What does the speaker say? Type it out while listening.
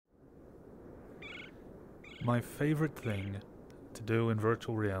My favorite thing to do in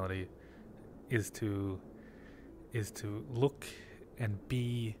virtual reality is to look and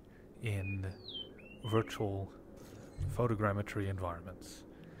be in virtual photogrammetry environments.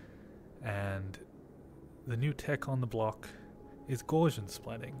 And the new tech on the block is Gaussian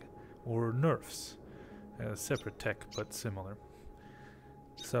splatting, or NURFs, separate tech but similar.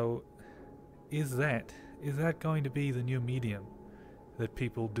 So is that going to be the new medium that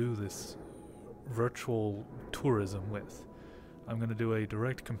people do this virtual tourism with? I'm going to do a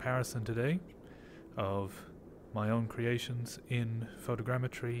direct comparison today of my own creations in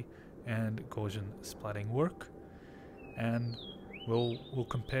photogrammetry and Gaussian splatting work, and we'll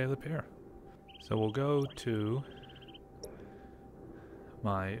compare the pair. So we'll go to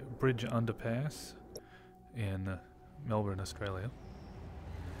my bridge underpass in Melbourne, Australia.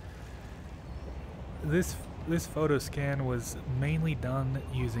 This photo scan was mainly done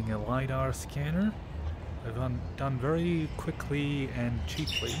using a LiDAR scanner. I've done very quickly and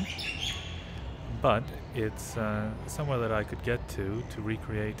cheaply, but it's somewhere that I could get to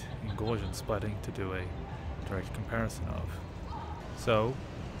recreate in Gaussian splatting to do a direct comparison of. So,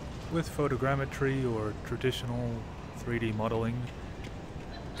 with photogrammetry or traditional 3D modeling,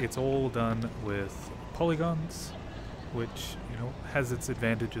 it's all done with polygons, which, you know, has its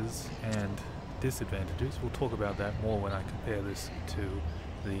advantages and disadvantages. We'll talk about that more when I compare this to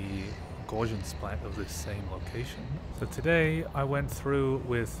the Gaussian splat of this same location. So today I went through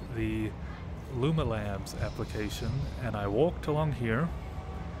with the Luma Labs application, and I walked along here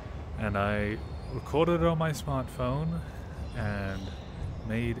and I recorded it on my smartphone and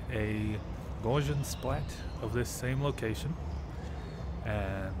made a Gaussian splat of this same location,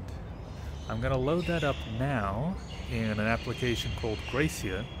 and I'm going to load that up now in an application called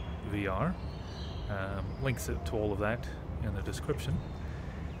Gaussian VR. Links it to all of that in the description.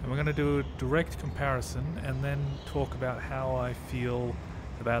 And we're going to do a direct comparison and then talk about how I feel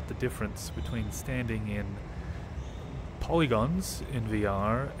about the difference between standing in polygons in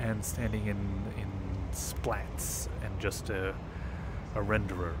VR and standing in splats and just a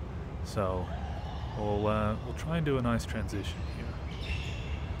renderer. So we'll try and do a nice transition here.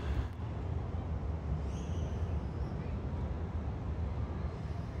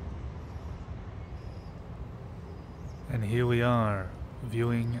 And here we are,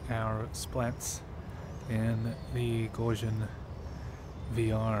 viewing our splats in the Gaussian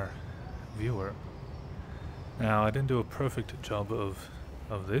VR viewer. Now, I didn't do a perfect job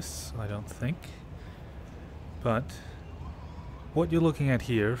of this, I don't think, but what you're looking at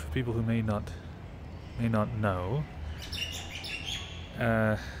here, for people who may not know,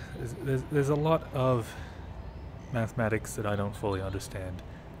 there's a lot of mathematics that I don't fully understand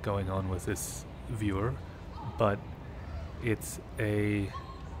going on with this viewer, but it's a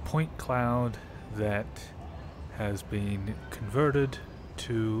point cloud that has been converted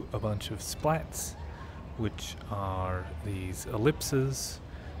to a bunch of splats, which are these ellipses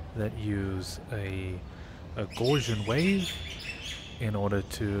that use a Gaussian wave in order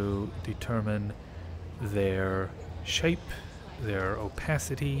to determine their shape, their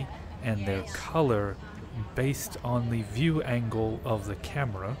opacity, and their color based on the view angle of the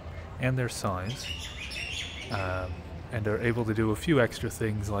camera and their size. And are able to do a few extra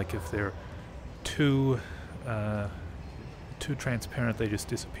things, like if they're too transparent, they just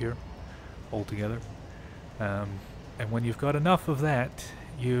disappear altogether. And when you've got enough of that,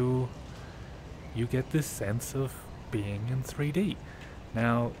 you get this sense of being in 3D.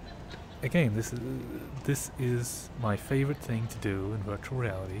 Now, again, this is my favorite thing to do in virtual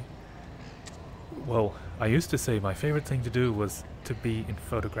reality. Well, I used to say my favorite thing to do was to be in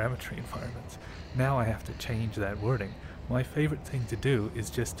photogrammetry environments. Now I have to change that wording. My favorite thing to do is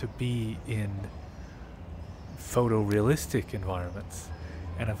just to be in photorealistic environments.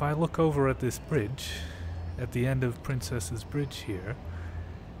 And if I look over at this bridge, at the end of Princess's Bridge here,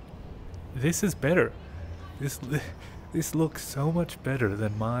 this is better. This looks so much better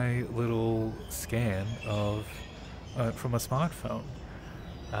than my little scan of from a smartphone.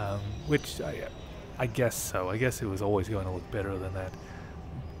 Which I guess so. I guess it was always going to look better than that.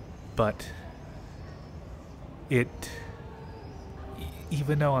 But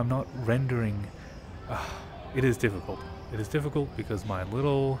even though I'm not rendering, it is difficult. It is difficult because my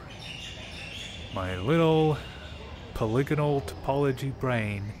little polygonal topology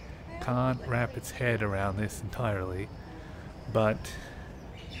brain can't wrap its head around this entirely. But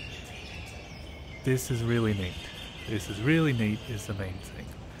this is really neat. This is really neat is the main thing.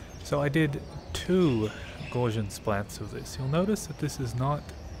 So I did 2 Gaussian splats of this. You'll notice that this is not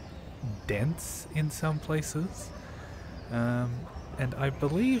dense in some places, and I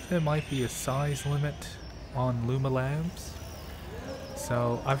believe there might be a size limit on Luma Labs.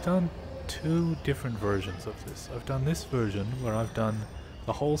 So I've done two different versions of this. I've done this version where I've done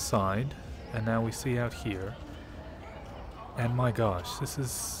the whole side, and now we see out here. And my gosh, this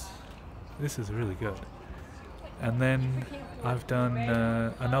is really good. And then I've done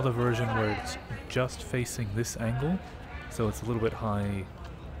another version where it's just facing this angle, so it's a little bit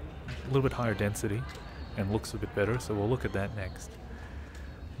higher density, and looks a bit better. So we'll look at that next.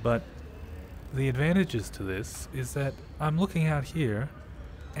 But the advantages to this is that I'm looking out here,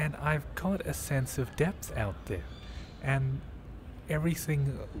 and I've got a sense of depth out there, and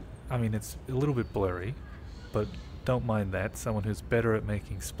everything. I mean, it's a little bit blurry, but don't mind that. Someone who's better at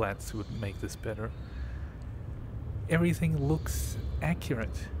making splats would make this better. Everything looks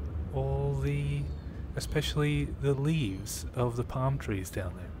accurate. Especially the leaves of the palm trees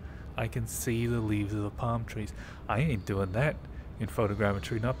down there. I can see the leaves of the palm trees. I ain't doing that in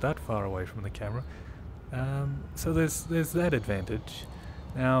photogrammetry, not that far away from the camera. So there's that advantage.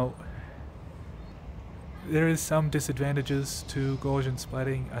 Now, there is some disadvantages to Gaussian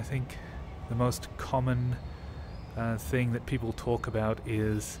splatting. I think the most common thing that people talk about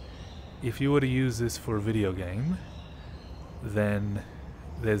is if you were to use this for a video game, then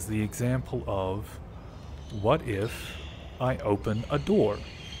there's the example of what if I open a door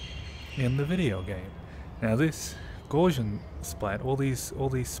in the video game. Now this Gaussian splat, all these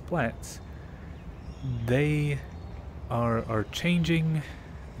splats, they are changing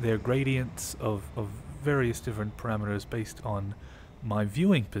their gradients of various different parameters based on my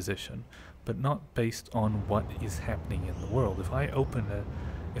viewing position, but not based on what is happening in the world.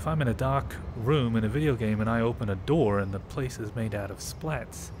 If I'm in a dark room in a video game and I open a door and the place is made out of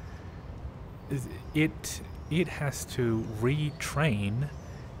splats, it has to retrain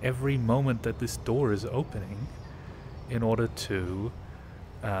every moment that this door is opening in order to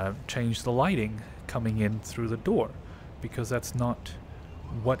change the lighting coming in through the door, because that's not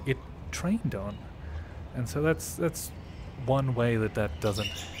what it trained on. And so that's one way that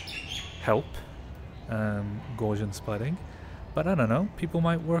doesn't help Gaussian splatting. But I don't know, people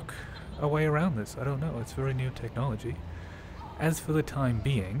might work a way around this. I don't know, it's very new technology. As for the time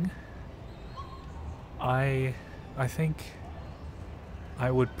being, I think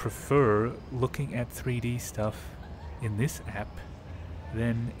I would prefer looking at 3D stuff in this app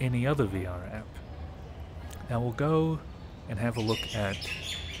than any other VR app. Now we'll go and have a look at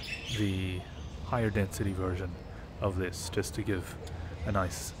the higher density version of this, just to give a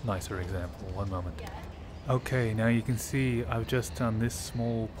nicer example. One moment. Okay, now you can see I've just done this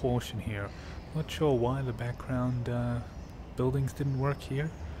small portion here. Not sure why the background buildings didn't work here,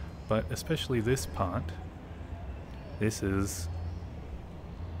 but especially this part, this is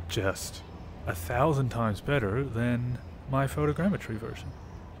just 1,000 times better than my photogrammetry version.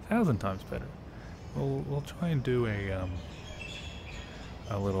 1,000 times better. We'll try and do a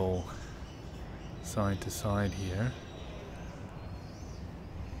little side to side here.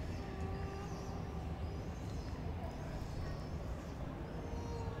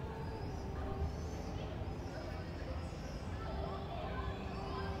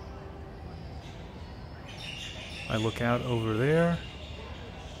 I look out over there,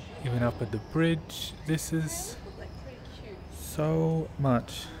 even up at the bridge. This is so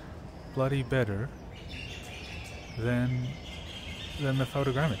much bloody better than the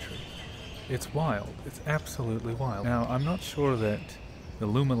photogrammetry. It's wild. It's absolutely wild. Now, I'm not sure that the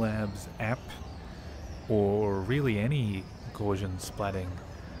Luma Labs app, or really any Gaussian splatting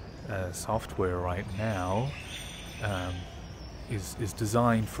software right now, is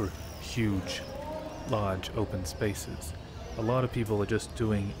designed for huge, large open spaces. A lot of people are just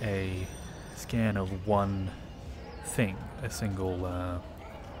doing a scan of one thing, a single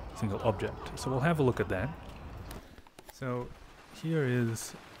object. So we'll have a look at that. So here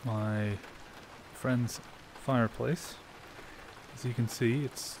is my friend's fireplace. As you can see,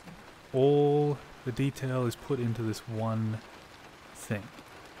 it's all the detail is put into this one thing.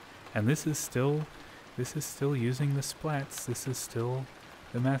 And this is still using the splats. This is still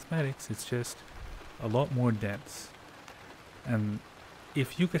the mathematics. It's just a lot more dense. And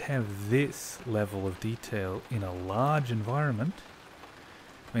if you could have this level of detail in a large environment,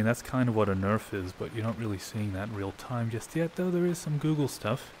 I mean, that's kind of what a nerf is, but you're not really seeing that in real time just yet, though there is some Google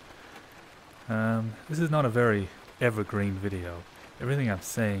stuff. This is not a very evergreen video. Everything I'm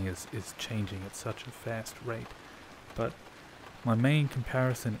saying is changing at such a fast rate. But my main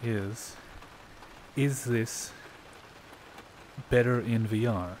comparison is this better in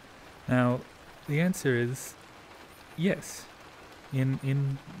VR? Now, the answer is yes,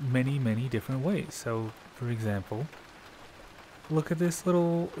 in many, many different ways. So, for example, look at this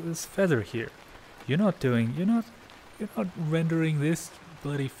feather here. You're not rendering this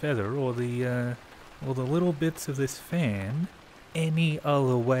bloody feather or the little bits of this fan any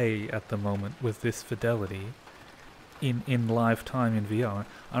other way at the moment with this fidelity in live time in VR.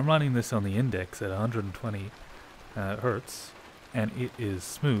 I'm running this on the index at 120 hertz, and it is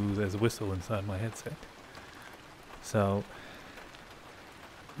smooth as a whistle inside my headset. So,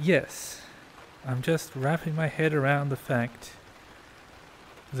 yes, I'm just wrapping my head around the fact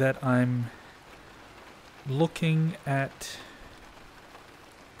that I'm looking at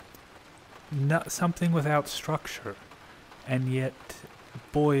something without structure, and yet,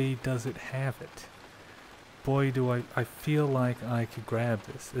 boy, does it have it. Boy, do I feel like I could grab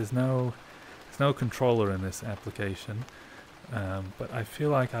this. There's no controller in this application, but I feel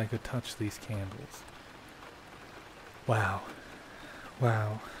like I could touch these candles. Wow.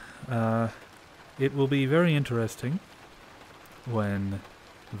 It will be very interesting when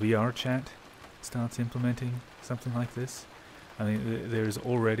VR chat starts implementing something like this. I mean, there's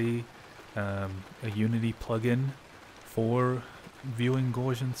already a Unity plugin for viewing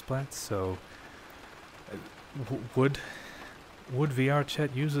Gaussian splats, so would VR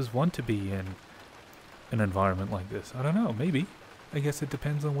chat users want to be in an environment like this? I don't know, maybe. I guess it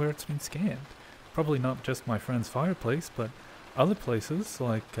depends on where it's been scanned. Probably not just my friend's fireplace, but other places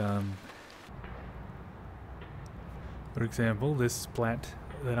like, for example, this splat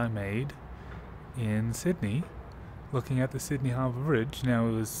that I made in Sydney, looking at the Sydney Harbour Bridge. Now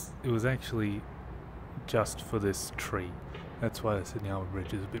it was actually just for this tree. That's why the Sydney Harbour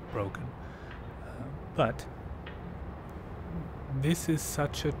Bridge is a bit broken. But this is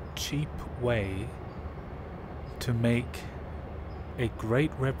such a cheap way to make a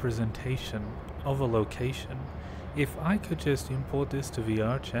great representation of a location. If I could just import this to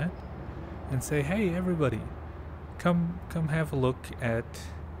VR chat and say, hey everybody, come have a look at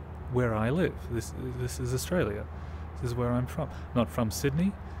where I live. This is Australia. This is where I'm from. Not from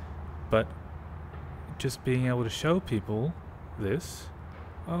Sydney, but just being able to show people this.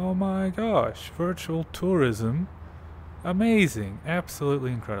 Oh my gosh, virtual tourism. Amazing,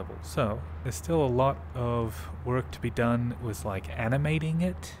 absolutely incredible. So, there's still a lot of work to be done with like animating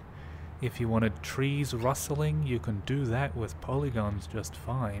it. If you wanted trees rustling, you can do that with polygons just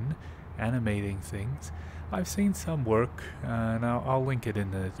fine, animating things. I've seen some work, and I'll link it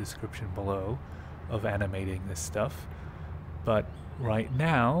in the description below, of animating this stuff. But right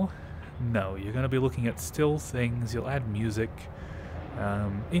now, no, you're going to be looking at still things. You'll add music.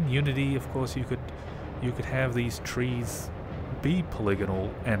 In Unity, of course, you could have these trees be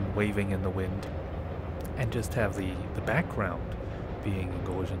polygonal and waving in the wind, and just have the background being a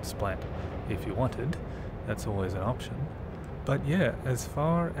Gaussian splat if you wanted. That's always an option. But yeah, as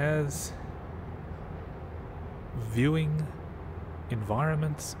far as viewing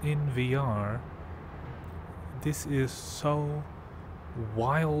environments in VR, this is so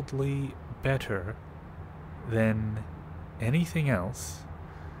wildly better than anything else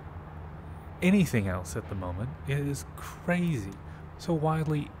at the moment. It is crazy. So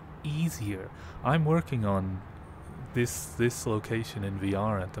wildly easier. I'm working on this location in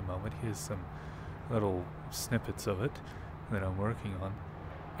VR at the moment. Here's some little snippets of it that I'm working on,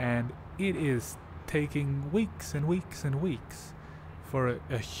 and it is taking weeks and weeks and weeks for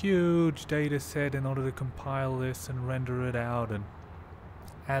a huge data set in order to compile this and render it out and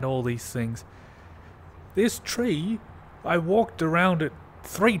add all these things. This tree, I walked around it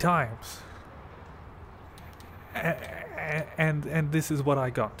 3 times, and this is what I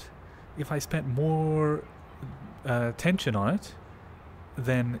got. If I spent more attention on it,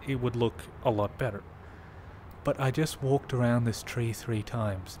 then it would look a lot better. But I just walked around this tree 3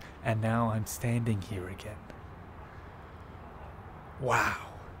 times, and now I'm standing here again. Wow.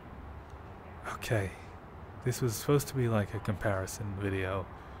 Okay. This was supposed to be like a comparison video,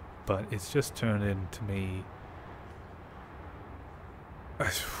 but it's just turned into me...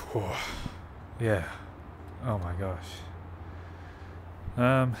 yeah. Oh my gosh.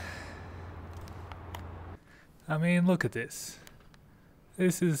 I mean, look at this.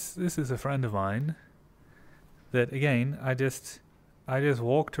 This is a friend of mine that, again, I just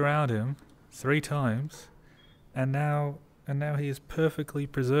walked around him 3 times, and now he is perfectly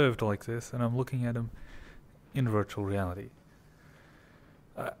preserved like this, and I'm looking at him in virtual reality.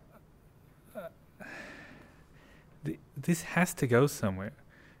 This has to go somewhere.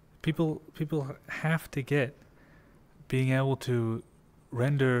 People have to get being able to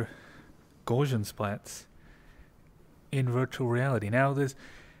render Gaussian splats in virtual reality. Now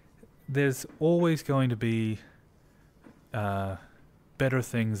there's always going to be better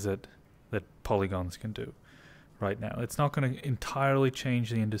things that polygons can do, right now. It's not going to entirely change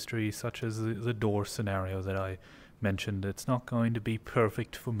the industry, such as the door scenario that I mentioned. It's not going to be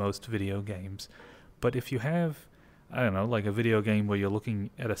perfect for most video games. But if you have, I don't know, like a video game where you're looking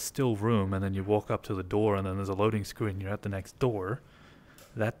at a still room and then you walk up to the door and then there's a loading screen and you're at the next door,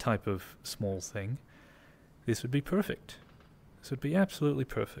 that type of small thing, this would be perfect. This would be absolutely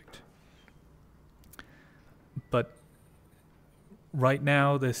perfect. But right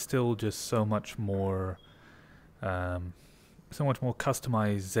now there's still just so much more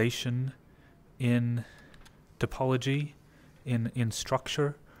customization in topology, in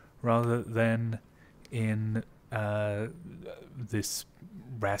structure, rather than in this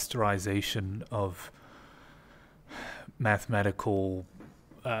rasterization of mathematical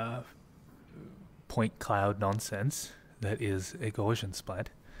point cloud nonsense that is a Gaussian splat.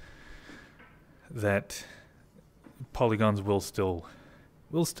 That polygons will still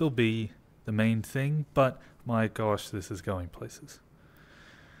be the main thing, but my gosh, this is going places.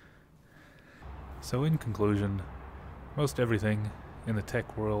 So in conclusion, most everything in the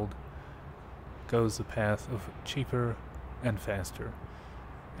tech world goes the path of cheaper and faster.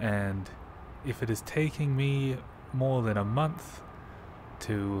 And if it is taking me more than a month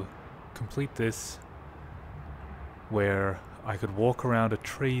to complete this, where I could walk around a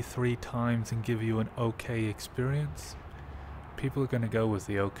tree 3 times and give you an okay experience, people are going to go with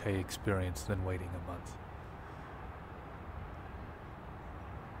the okay experience than waiting a month.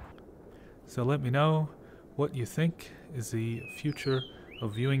 So let me know what you think is the future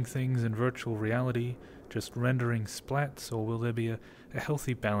of viewing things in virtual reality, just rendering splats, or will there be a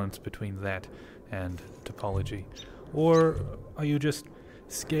healthy balance between that and topology? Or are you just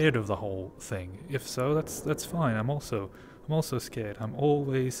scared of the whole thing? If so, that's fine. I'm also scared. I'm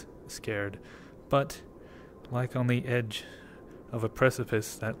always scared. But like on the edge of a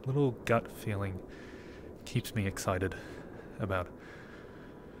precipice, that little gut feeling keeps me excited about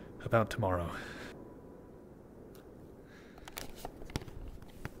tomorrow.